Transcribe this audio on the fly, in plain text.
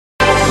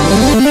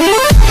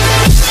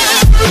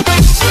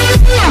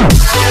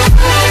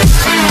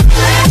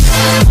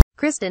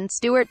Kristen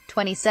Stewart,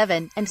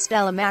 27, and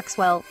Stella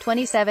Maxwell,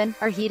 27,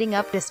 are heating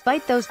up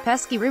despite those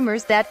pesky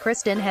rumors that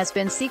Kristen has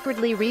been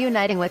secretly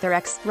reuniting with her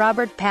ex,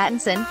 Robert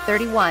Pattinson,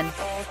 31.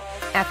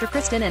 After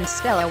Kristen and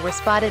Stella were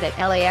spotted at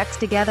LAX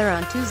together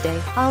on Tuesday,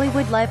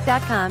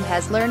 HollywoodLife.com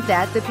has learned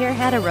that the pair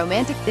had a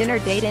romantic dinner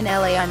date in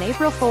LA on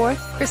April 4.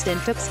 Kristen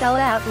took Stella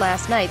out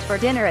last night for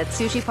dinner at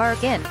Sushi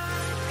Park in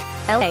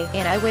LA,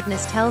 an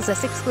eyewitness tells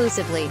us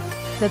exclusively.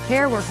 The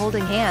pair were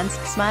holding hands,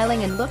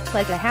 smiling and looked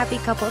like a happy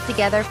couple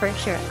together for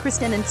sure.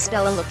 Kristen and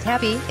Stella looked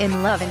happy,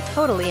 in love and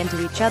totally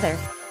into each other.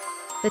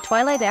 The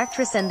Twilight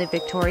actress and the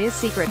Victoria's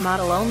Secret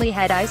model only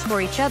had eyes for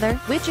each other,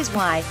 which is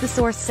why, the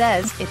source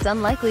says, it's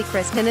unlikely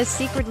Kristen is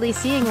secretly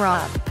seeing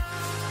Rob.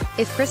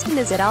 If Kristen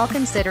is at all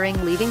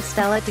considering leaving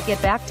Stella to get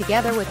back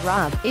together with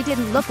Rob, it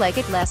didn't look like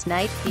it last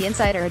night, the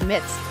insider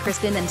admits.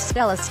 Kristen and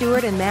Stella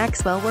Stewart and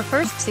Maxwell were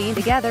first seen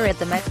together at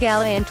the Met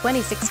Gala in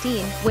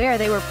 2016, where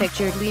they were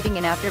pictured leaving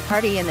an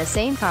after-party in the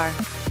same car.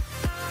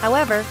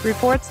 However,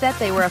 reports that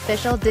they were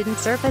official didn't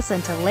surface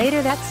until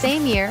later that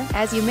same year.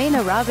 As you may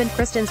know, Rob and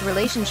Kristen's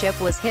relationship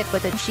was hit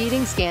with a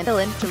cheating scandal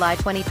in July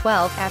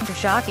 2012, after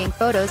shocking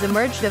photos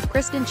emerged of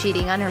Kristen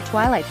cheating on her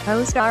Twilight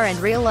co-star and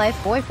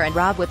real-life boyfriend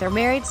Rob with her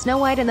married Snow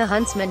White and the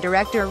Huntsman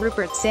director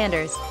Rupert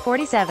Sanders,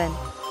 47.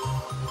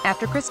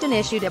 After Kristen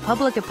issued a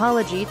public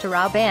apology to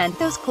Rob and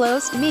those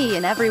close to me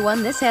and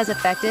everyone this has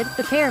affected,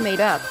 the pair made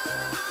up.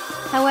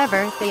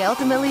 However, they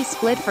ultimately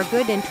split for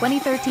good in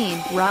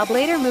 2013. Rob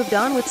later moved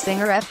on with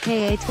singer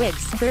FKA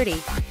Twigs,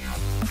 30.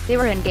 They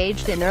were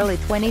engaged in early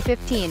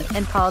 2015,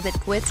 and called it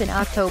quits in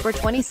October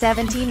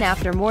 2017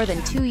 after more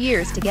than 2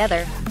 years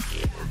together.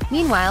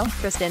 Meanwhile,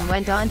 Kristen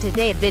went on to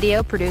date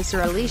video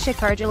producer Alicia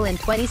Cargill in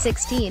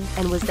 2016,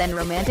 and was then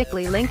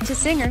romantically linked to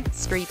singer,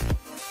 Street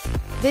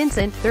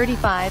Vincent,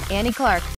 35, Annie Clark.